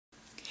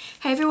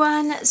Hey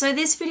everyone, so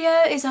this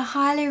video is a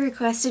highly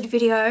requested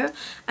video,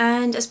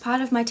 and as part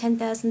of my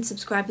 10,000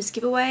 subscribers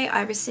giveaway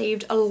I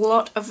received a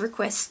lot of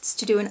requests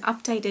to do an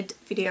updated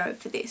video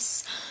for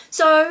this.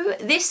 So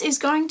this is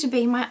going to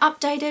be my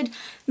updated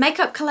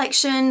makeup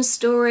collection,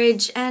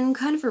 storage and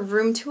kind of a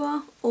room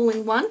tour all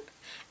in one.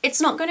 It's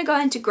not going to go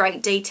into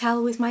great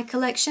detail with my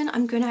collection.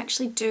 I'm going to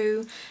actually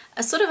do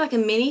a sort of like a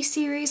mini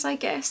series, I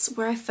guess,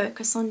 where I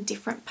focus on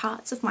different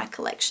parts of my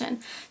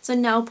collection. So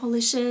nail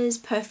polishes,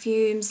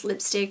 perfumes,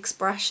 lipsticks,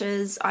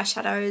 brushes,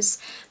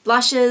 eyeshadows,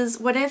 blushes,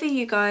 whatever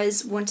you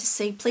guys want to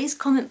see, please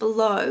comment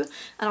below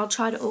and I'll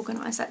try to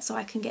organise that so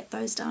I can get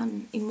those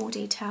done in more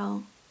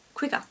detail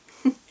quicker.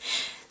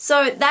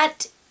 So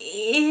that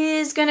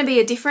is going to be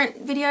a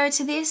different video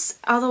to this,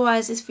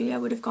 otherwise this video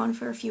would have gone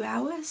for a few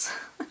hours.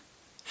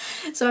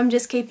 So I'm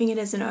just keeping it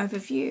as an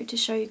overview to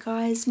show you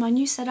guys my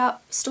new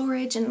setup,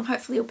 storage, and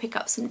hopefully you'll pick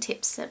up some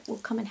tips that will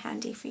come in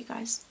handy for you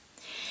guys.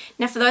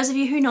 Now for those of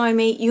you who know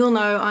me, you'll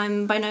know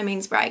I'm by no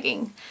means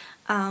bragging.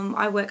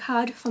 I work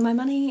hard for my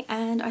money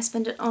and I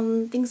spend it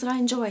on things that I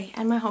enjoy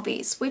and my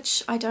hobbies,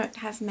 which I don't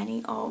have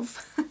many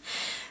of.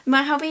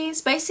 My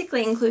hobbies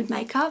basically include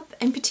makeup,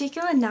 in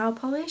particular nail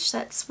polish.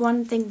 That's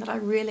one thing that I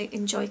really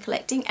enjoy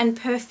collecting, and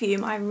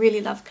perfume I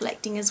really love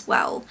collecting as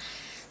well.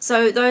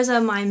 So those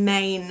are my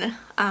main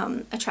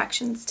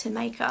attractions to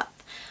makeup.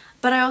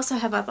 But I also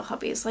have other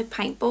hobbies like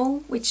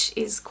paintball, which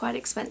is quite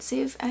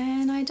expensive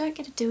and I don't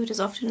get to do it as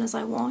often as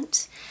I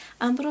want.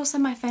 But also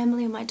my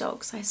family and my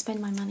dogs, I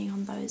spend my money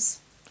on those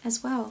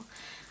as well.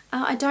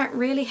 I don't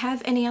really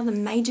have any other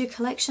major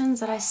collections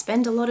that I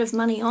spend a lot of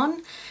money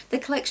on. The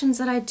collections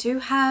that I do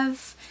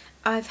have,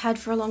 I've had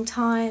for a long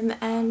time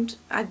and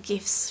are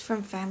gifts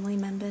from family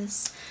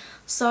members.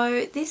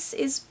 So this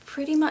is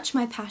pretty much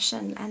my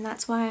passion, and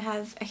that's why I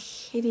have a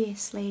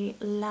hideously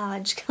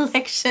large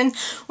collection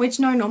which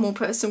no normal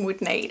person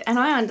would need, and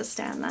I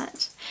understand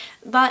that,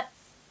 but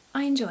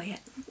I enjoy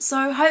it.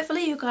 So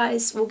hopefully you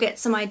guys will get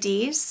some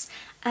ideas,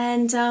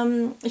 and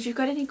if you've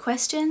got any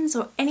questions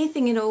or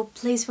anything at all,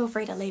 please feel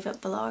free to leave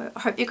it below.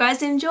 I hope you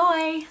guys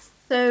enjoy!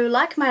 So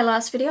like my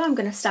last video, I'm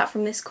going to start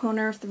from this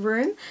corner of the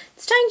room.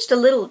 It's changed a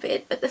little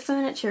bit, but the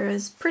furniture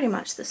is pretty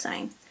much the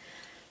same.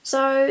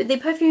 So the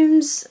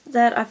perfumes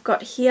that I've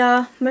got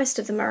here, most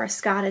of them are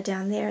Escada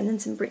down there and then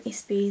some Britney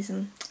Spears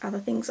and other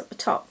things at the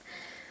top.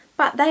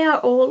 But they are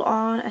all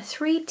on a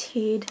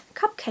 3-tiered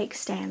cupcake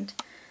stand.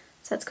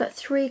 So it's got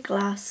 3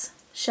 glass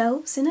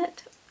shelves in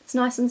it. It's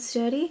nice and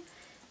sturdy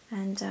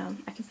and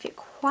I can fit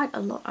quite a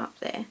lot up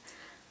there.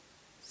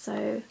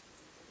 So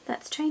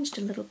that's changed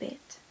a little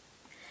bit.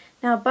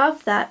 Now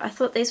above that, I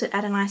thought these would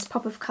add a nice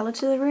pop of colour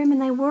to the room,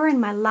 and they were in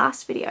my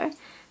last video.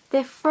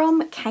 They're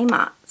from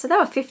Kmart, so they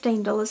were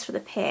 $15 for the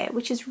pair,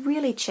 which is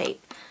really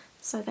cheap.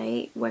 So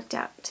they worked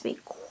out to be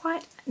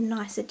quite a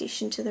nice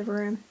addition to the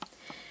room.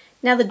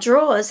 Now the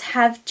drawers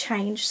have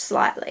changed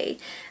slightly.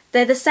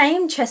 They're the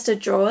same chest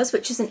of drawers,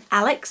 which is an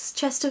Alex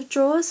chest of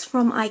drawers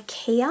from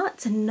IKEA.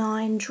 It's a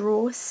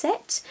 9-drawer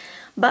set,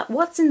 but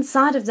what's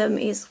inside of them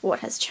is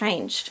what has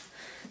changed.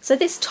 So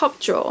this top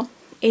drawer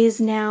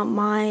is now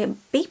my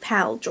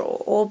BPAL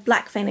drawer, or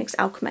Black Phoenix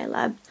Alchemy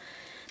Lab.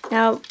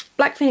 Now,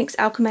 Black Phoenix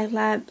Alchemy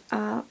Lab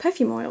are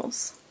perfume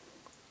oils.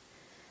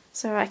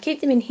 So I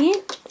keep them in here,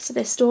 so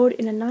they're stored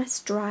in a nice,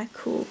 dry,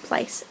 cool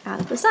place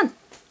out of the sun.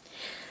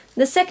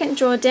 The second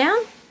drawer down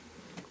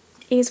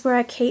is where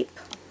I keep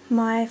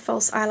my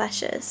false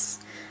eyelashes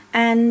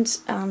and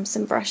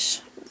some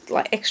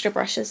extra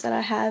brushes that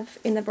I have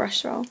in the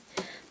brush roll.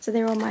 So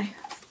they're all my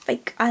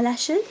fake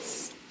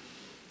eyelashes.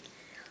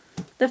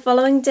 The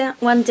following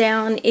one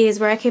down is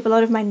where I keep a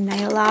lot of my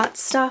nail art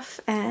stuff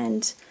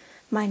and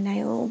my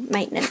nail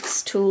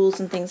maintenance tools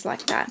and things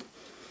like that.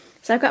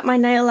 So I've got my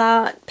nail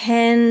art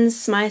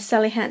pens, my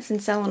Sally Hansen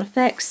Salon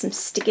Effects, some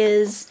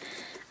stickers,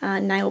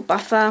 nail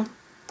buffer,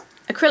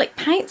 acrylic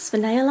paints for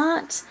nail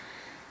art,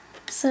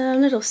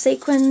 some little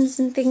sequins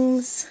and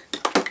things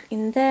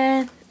in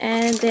there,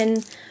 and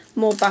then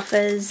more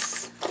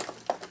buffers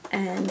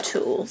and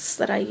tools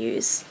that I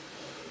use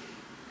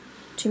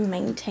to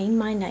maintain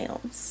my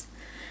nails.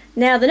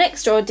 Now the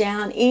next drawer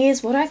down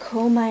is what I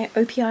call my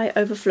OPI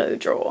overflow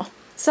drawer.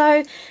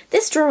 So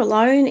this drawer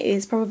alone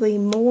is probably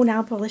more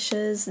nail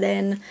polishes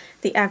than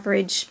the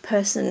average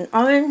person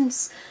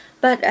owns,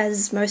 but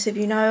as most of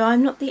you know,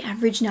 I'm not the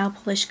average nail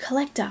polish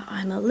collector.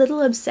 I'm a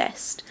little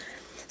obsessed.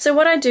 So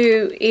what I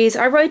do is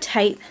I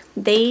rotate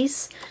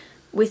these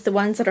with the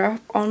ones that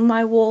are on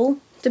my wall,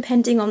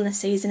 depending on the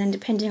season and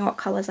depending on what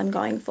colours I'm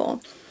going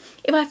for.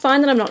 If I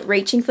find that I'm not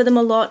reaching for them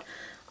a lot,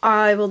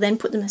 I will then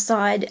put them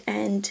aside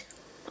and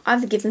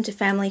either give them to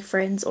family,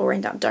 friends, or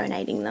end up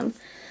donating them.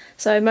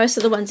 So most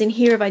of the ones in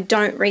here, if I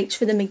don't reach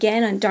for them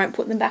again and don't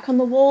put them back on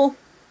the wall,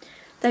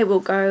 they will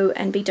go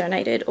and be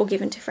donated or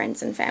given to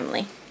friends and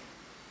family.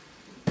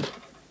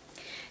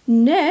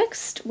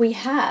 Next, we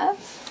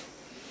have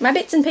my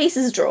bits and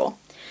pieces drawer.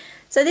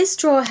 So this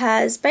drawer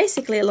has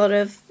basically a lot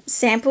of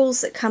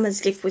samples that come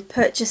as gift with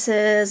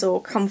purchases or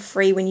come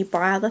free when you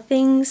buy other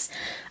things.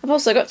 I've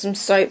also got some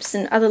soaps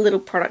and other little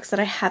products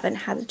that I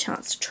haven't had a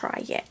chance to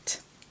try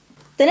yet.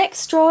 The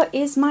next drawer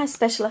is my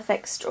special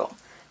effects drawer.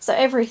 So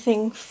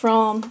everything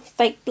from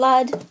fake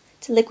blood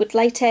to liquid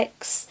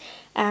latex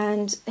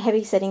and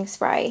heavy setting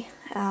spray,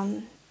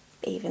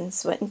 even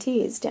sweat and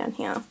tears down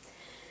here.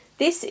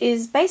 This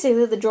is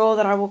basically the drawer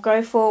that I will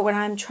go for when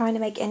I'm trying to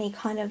make any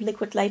kind of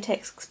liquid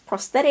latex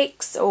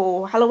prosthetics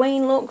or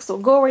Halloween looks or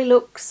gory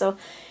looks or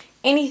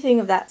anything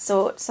of that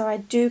sort. So I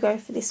do go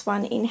for this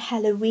one in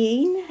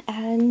Halloween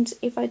and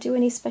if I do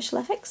any special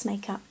effects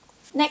makeup.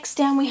 Next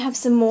down we have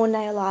some more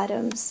nail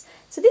items.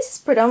 So this is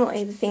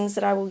predominantly the things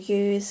that I will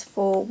use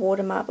for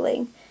water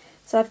marbling.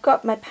 So I've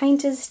got my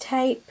painter's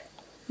tape,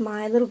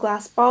 my little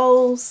glass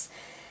bowls,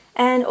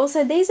 and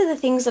also these are the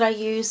things that I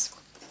use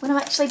when I'm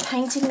actually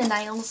painting the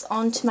nails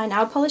onto my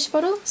nail polish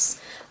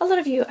bottles. A lot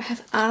of you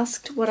have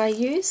asked what I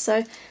use,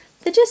 so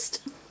they're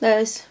just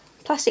those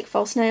plastic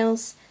false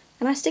nails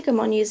and I stick them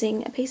on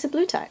using a piece of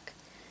blue tack.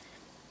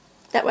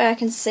 That way I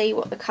can see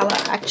what the colour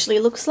actually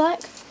looks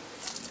like.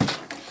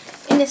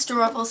 In this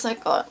drawer I've also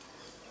got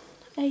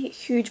a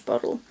huge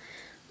bottle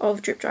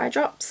of drip dry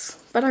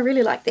drops, but I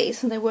really like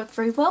these and they work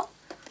very well.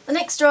 The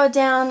next drawer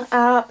down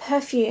are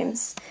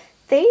perfumes.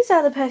 These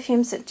are the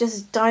perfumes that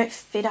just don't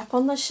fit up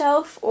on the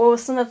shelf, or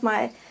some of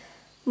my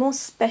more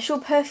special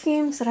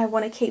perfumes that I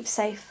want to keep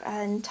safe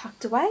and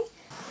tucked away.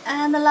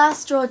 And the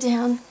last drawer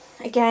down,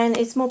 again,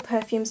 is more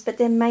perfumes, but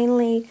they're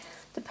mainly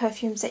the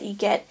perfumes that you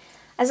get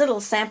as a little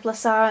sampler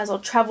size or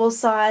travel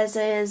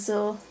sizes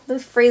or the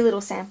free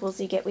little samples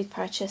you get with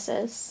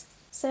purchases.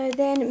 So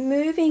then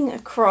moving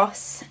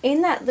across,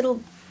 in that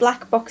little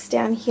black box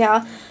down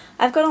here,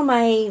 I've got all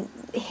my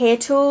hair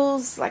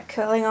tools like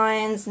curling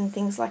irons and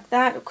things like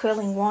that, or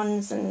curling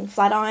wands and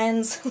flat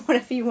irons,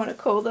 whatever you want to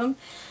call them.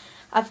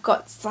 I've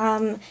got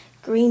some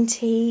green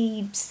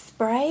tea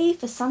spray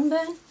for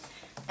sunburn,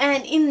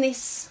 and in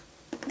this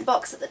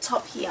box at the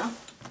top here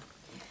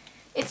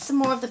it's some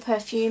more of the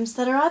perfumes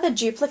that are either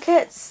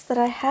duplicates that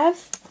I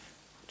have,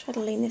 I'll try to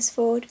lean this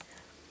forward,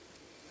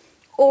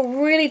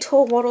 or really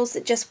tall bottles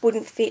that just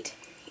wouldn't fit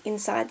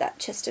inside that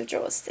chest of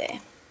drawers there.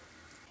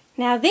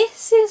 Now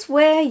this is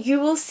where you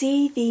will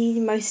see the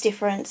most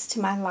difference to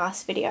my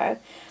last video.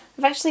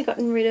 I've actually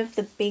gotten rid of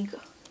the big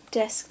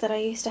desk that I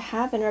used to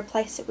have and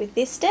replaced it with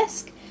this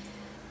desk,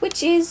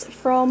 which is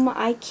from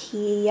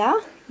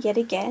IKEA, yet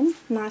again,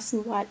 nice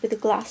and white with a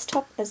glass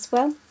top as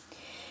well.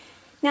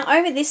 Now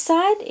over this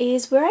side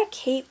is where I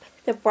keep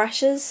the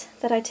brushes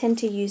that I tend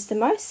to use the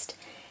most,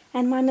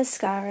 and my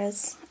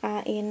mascaras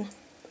are in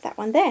that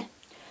one there.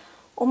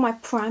 All my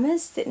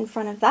primers sit in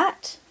front of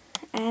that,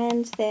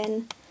 and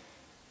then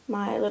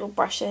my little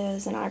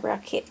brushes and eyebrow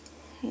kit.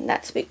 And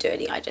that's a bit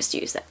dirty, I just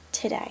used that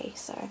today,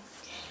 so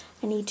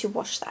I need to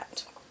wash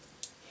that.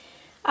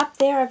 Up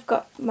there I've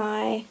got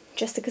my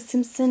Jessica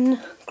Simpson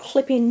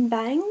clip-in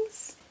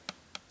bangs.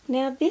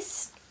 Now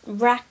this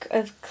rack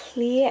of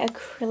clear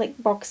acrylic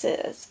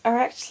boxes are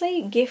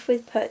actually gift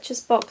with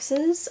purchase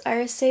boxes I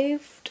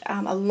received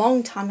a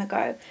long time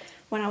ago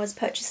when I was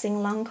purchasing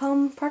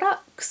Lancome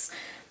products,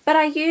 but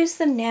I use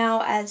them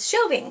now as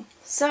shelving.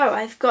 So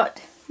I've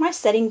got my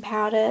setting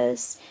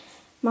powders,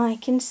 my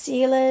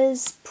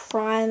concealers,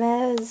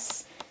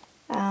 primers,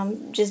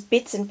 just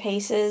bits and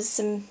pieces,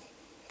 some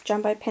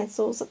jumbo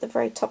pencils at the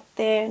very top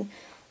there, and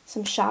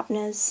some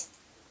sharpeners,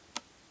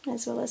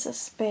 as well as a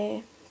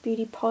spare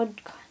beauty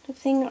pod kind of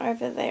thing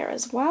over there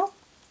as well.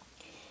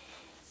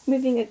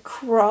 Moving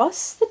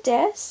across the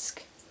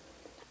desk,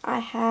 I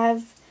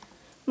have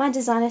my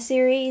designer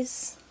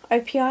series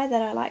OPI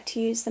that I like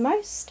to use the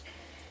most,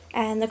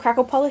 and the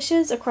crackle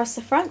polishes across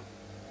the front.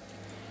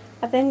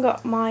 I've then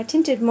got my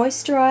tinted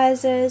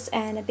moisturisers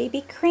and a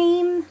BB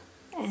cream,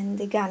 and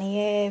the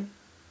Garnier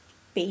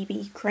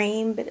BB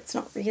cream, but it's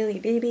not really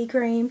BB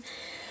cream.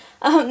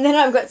 Then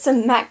I've got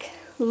some MAC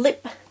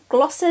lip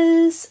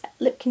glosses,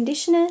 lip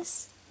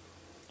conditioners,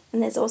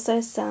 and there's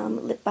also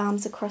some lip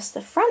balms across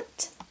the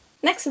front.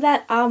 Next to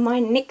that are my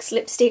NYX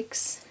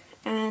lipsticks,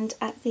 and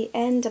at the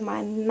end are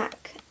my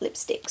MAC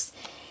lipsticks.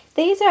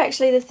 These are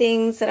actually the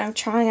things that I'm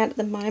trying out at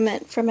the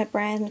moment from a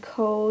brand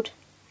called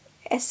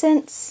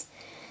Essence.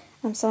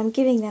 So I'm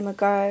giving them a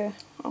go.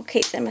 I'll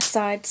keep them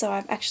aside so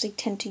I actually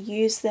tend to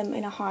use them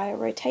in a higher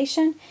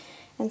rotation,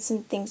 and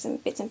some things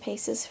and bits and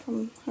pieces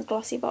from a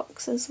glossy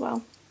box as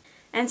well.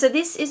 And so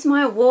this is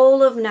my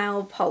wall of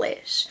nail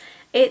polish.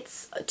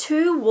 It's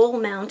 2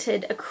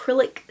 wall-mounted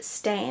acrylic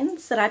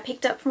stands that I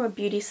picked up from a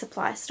beauty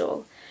supply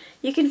store.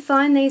 You can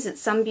find these at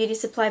some beauty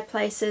supply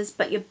places,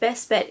 but your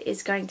best bet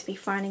is going to be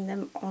finding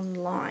them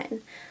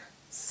online.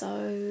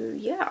 So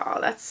yeah,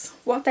 that's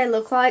what they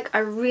look like. I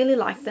really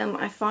like them.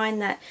 I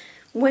find that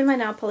when my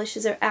nail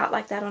polishes are out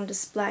like that on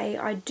display,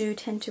 I do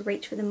tend to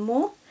reach for them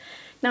more.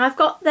 Now I've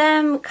got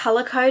them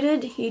colour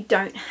coded. You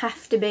don't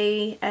have to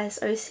be as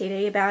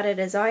OCD about it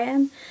as I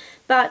am.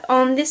 But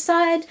on this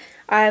side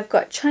I've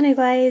got China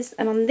Glaze,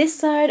 and on this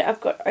side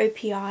I've got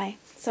OPI.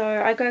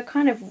 So I go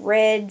kind of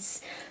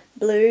reds,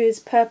 blues,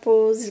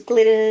 purples,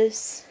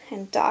 glitters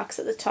and darks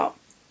at the top.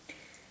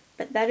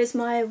 But that is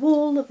my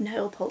wall of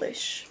nail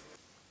polish.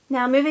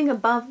 Now moving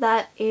above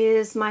that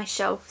is my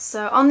shelf.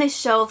 So on this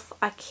shelf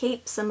I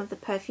keep some of the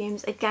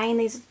perfumes. Again,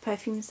 these are the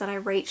perfumes that I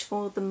reach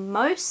for the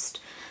most,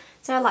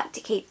 so I like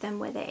to keep them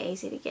where they're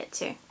easy to get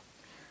to.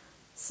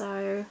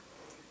 So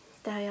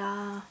they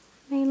are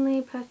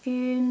mainly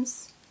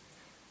perfumes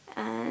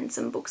and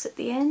some books at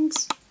the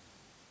end.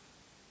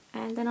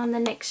 And then on the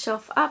next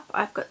shelf up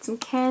I've got some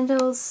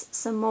candles,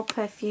 some more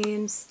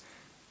perfumes,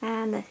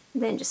 and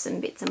then just some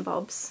bits and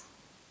bobs.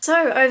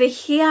 So over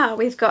here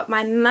we've got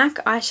my MAC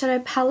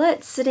eyeshadow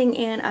palette sitting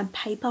in a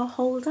paper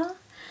holder,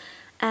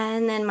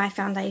 and then my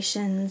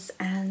foundations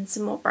and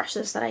some more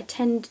brushes that I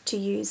tend to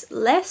use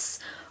less,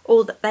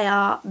 or that they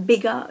are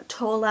bigger,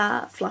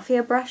 taller,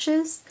 fluffier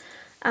brushes.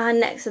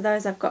 Next to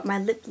those I've got my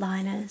lip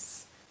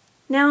liners.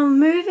 Now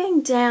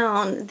moving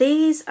down,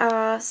 these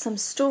are some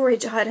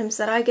storage items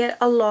that I get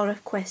a lot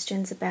of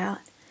questions about.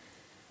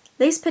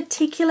 These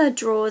particular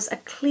drawers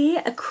are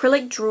clear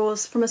acrylic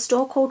drawers from a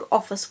store called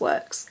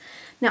Officeworks.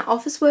 Now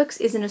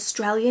Officeworks is an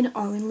Australian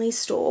only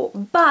store,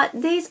 but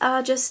these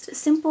are just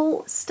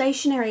simple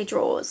stationery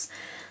drawers.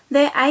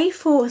 They're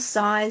A4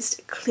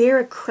 sized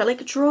clear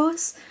acrylic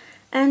drawers,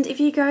 and if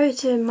you go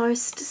to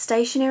most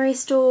stationery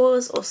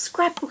stores or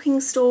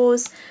scrapbooking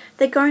stores,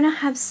 they're going to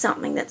have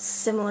something that's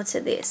similar to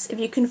this. If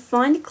you can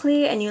find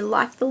clear and you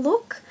like the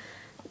look,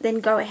 then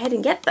go ahead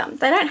and get them.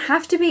 They don't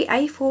have to be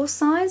A4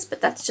 size,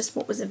 but that's just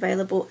what was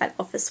available at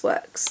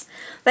Officeworks.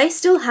 They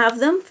still have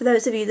them for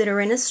those of you that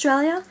are in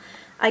Australia.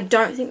 I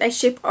don't think they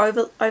ship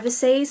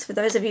overseas for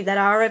those of you that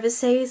are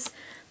overseas,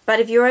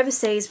 but if you're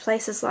overseas,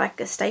 places like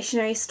a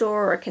stationery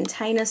store or a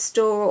container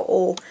store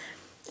or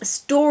a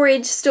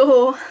storage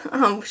store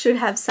should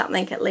have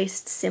something at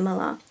least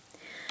similar.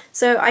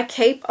 So I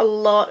keep a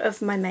lot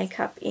of my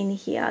makeup in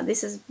here.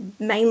 This is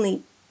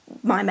mainly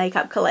my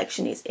makeup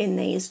collection is in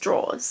these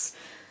drawers.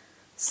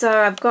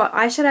 So I've got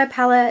eyeshadow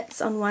palettes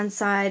on one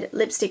side,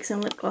 lipsticks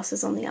and lip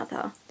glosses on the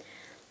other.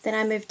 Then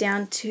I move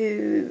down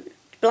to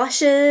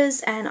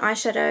blushes and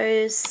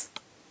eyeshadows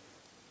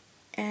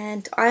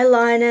and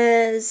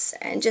eyeliners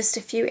and just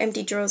a few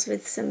empty drawers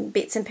with some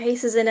bits and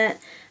pieces in it,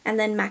 and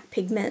then MAC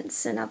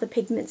pigments and other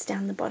pigments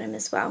down the bottom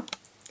as well.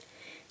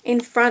 In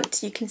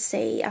front you can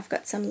see I've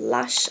got some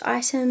Lush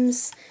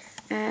items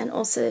and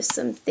also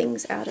some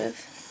things out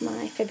of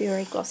my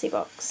February glossy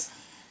box.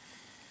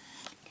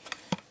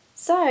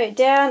 So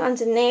down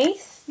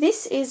underneath,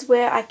 this is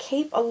where I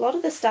keep a lot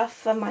of the stuff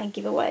for my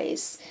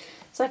giveaways.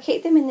 So I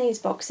keep them in these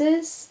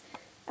boxes.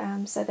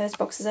 So those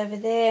boxes over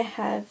there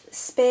have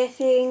spare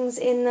things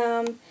in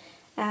them,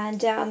 and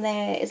down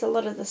there is a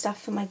lot of the stuff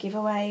for my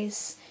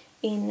giveaways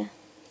in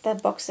the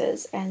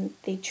boxes and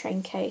the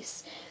train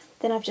case.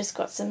 Then I've just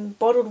got some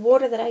bottled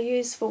water that I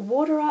use for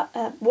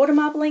water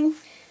marbling,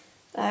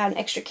 an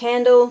extra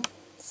candle,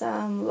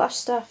 some Lush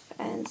stuff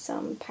and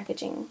some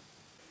packaging.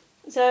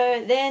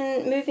 So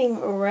then moving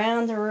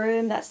around the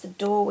room, that's the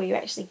door where you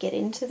actually get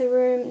into the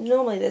room.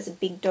 Normally there's a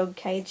big dog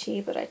cage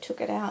here, but I took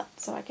it out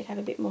so I could have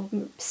a bit more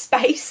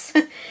space.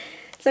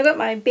 So I've got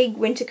my big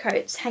winter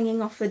coats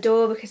hanging off the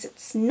door because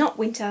it's not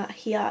winter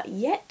here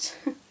yet.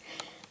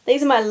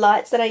 These are my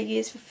lights that I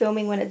use for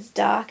filming when it's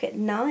dark at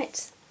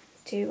night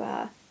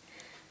to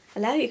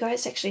allow you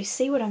guys to actually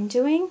see what I'm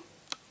doing.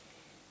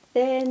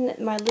 Then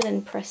my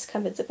linen press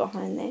cupboards are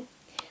behind there.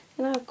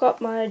 And I've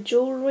got my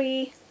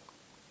jewellery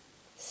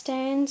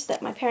stand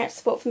that my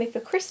parents bought for me for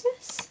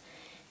Christmas.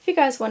 If you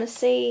guys want to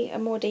see a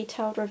more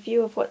detailed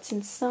review of what's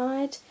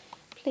inside,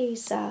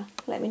 please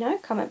let me know,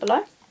 comment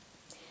below.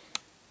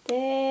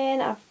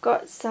 Then I've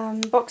got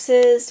some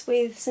boxes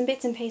with some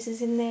bits and pieces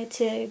in there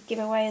to give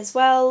away as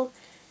well.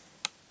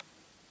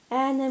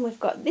 And then we've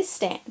got this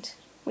stand,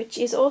 which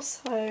is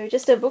also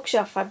just a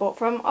bookshelf I bought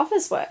from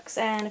Officeworks,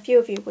 and a few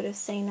of you would have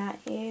seen that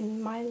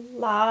in my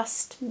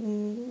last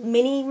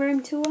mini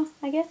room tour,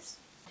 I guess.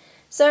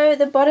 So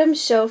the bottom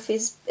shelf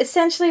is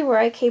essentially where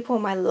I keep all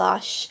my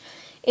Lush.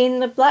 In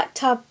the black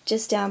tub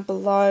just down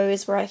below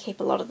is where I keep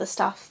a lot of the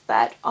stuff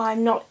that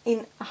I'm not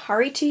in a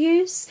hurry to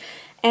use.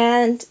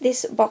 And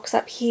this box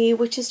up here,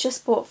 which is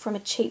just bought from a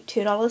cheap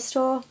 $2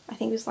 store, I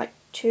think it was like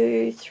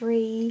 $2,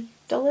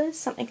 $3,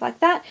 something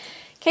like that,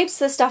 keeps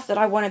the stuff that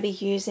I want to be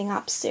using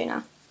up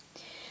sooner.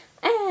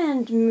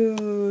 And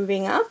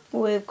moving up,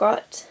 we've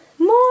got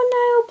more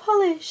nail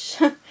polish.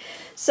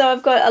 So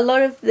I've got a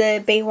lot of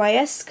the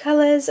BYS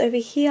colours over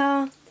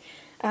here,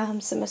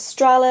 some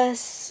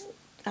Australis,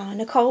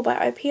 Nicole by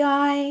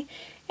OPI,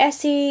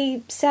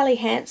 Essie, Sally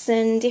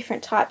Hansen,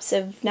 different types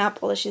of nail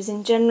polishes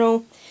in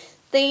general.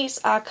 These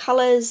are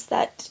colours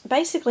that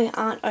basically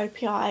aren't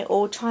OPI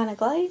or China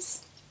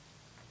Glaze,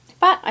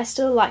 but I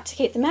still like to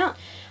keep them out,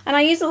 and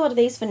I use a lot of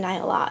these for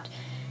nail art.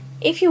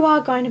 If you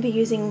are going to be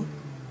using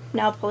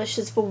nail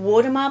polishes for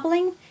water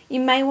marbling, you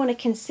may want to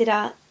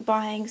consider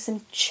buying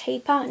some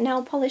cheaper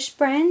nail polish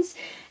brands,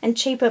 and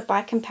cheaper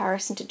by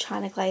comparison to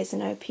China Glaze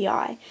and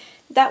OPI.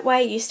 That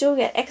way you still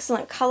get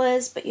excellent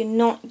colours, but you're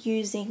not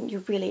using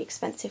your really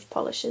expensive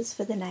polishes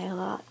for the nail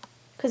art,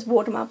 because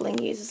water marbling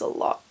uses a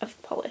lot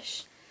of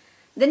polish.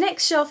 The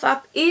next shelf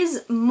up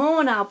is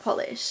more nail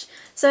polish.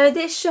 So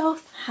this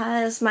shelf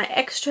has my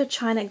extra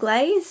China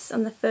Glaze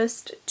on the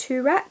first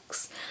 2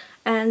 racks,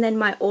 and then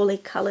my ORLY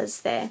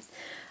colours there.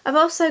 I've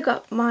also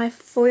got my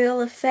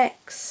Foil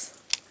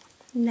Effects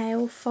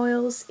nail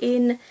foils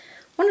in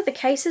one of the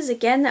cases.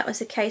 Again, that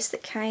was a case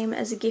that came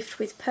as a gift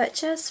with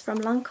purchase from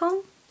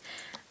Lancome.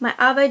 My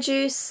Avo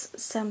Juice,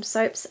 some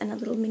soaps, and a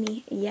little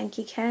mini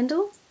Yankee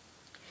candle.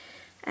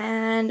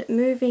 And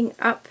moving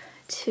up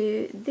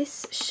to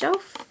this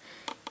shelf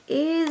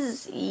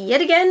is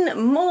yet again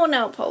more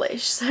nail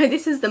polish. So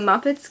this is the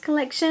Muppets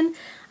collection.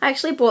 I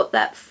actually bought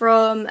that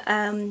from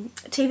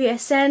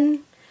TVSN,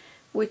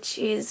 which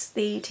is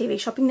the TV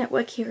shopping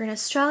network here in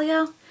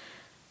Australia,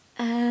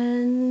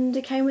 and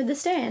it came with the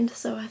stand,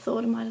 so I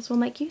thought I might as well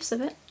make use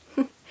of it.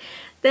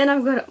 Then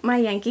I've got my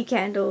Yankee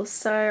candles,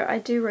 so I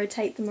do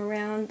rotate them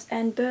around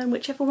and burn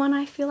whichever one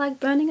I feel like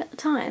burning at the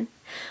time.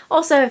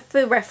 Also,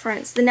 for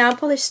reference, the nail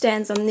polish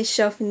stands on this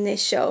shelf and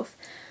this shelf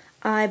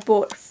I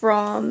bought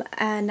from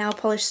a nail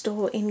polish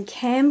store in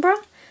Canberra.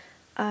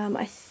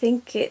 I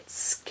think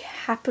it's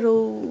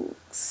Capital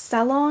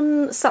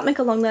Salon, something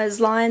along those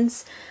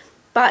lines,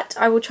 but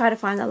I will try to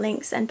find the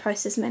links and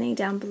post as many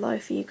down below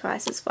for you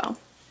guys as well.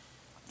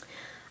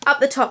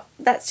 Up the top,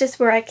 that's just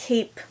where I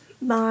keep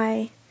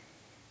my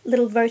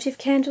little votive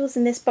candles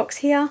in this box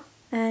here,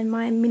 and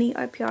my mini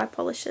OPI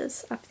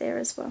polishes up there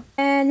as well.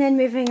 And then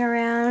moving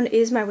around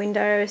is my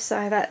window,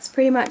 so that's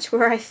pretty much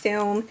where I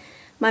film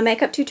my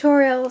makeup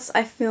tutorials.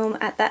 I film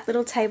at that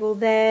little table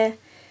there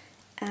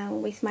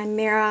with my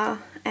mirror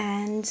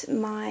and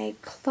my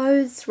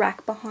clothes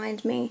rack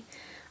behind me.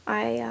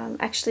 I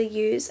actually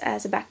use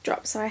as a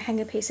backdrop, so I hang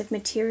a piece of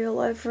material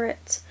over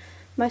it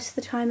most of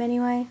the time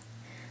anyway.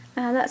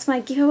 That's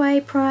my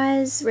giveaway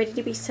prize ready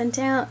to be sent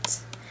out,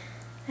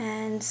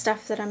 and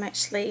stuff that I'm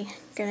actually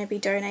going to be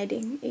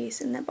donating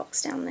is in that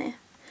box down there.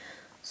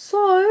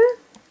 So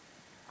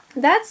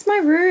that's my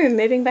room.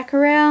 Moving back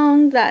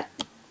around,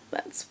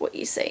 that's what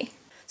you see.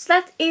 So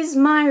that is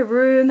my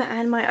room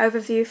and my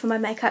overview for my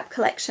makeup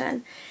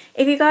collection.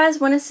 If you guys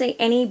want to see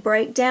any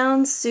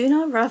breakdowns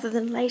sooner rather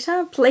than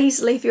later,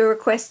 please leave your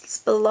requests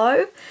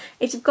below.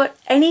 If you've got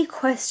any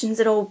questions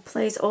at all,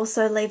 please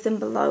also leave them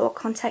below or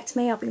contact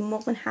me. I'll be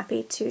more than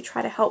happy to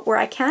try to help where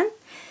I can.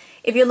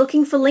 If you're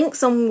looking for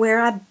links on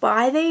where I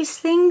buy these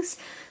things,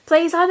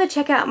 please either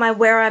check out my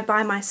Where I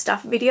Buy My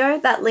Stuff video,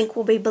 that link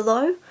will be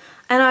below,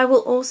 and I will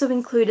also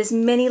include as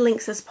many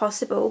links as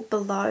possible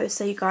below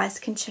so you guys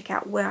can check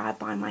out where I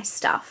buy my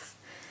stuff.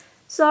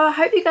 So I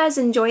hope you guys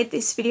enjoyed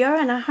this video,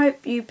 and I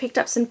hope you picked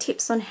up some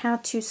tips on how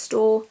to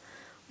store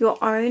your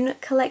own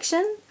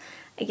collection.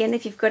 Again,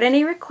 if you've got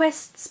any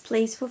requests,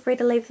 please feel free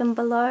to leave them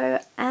below,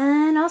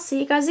 and I'll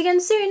see you guys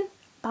again soon.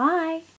 Bye!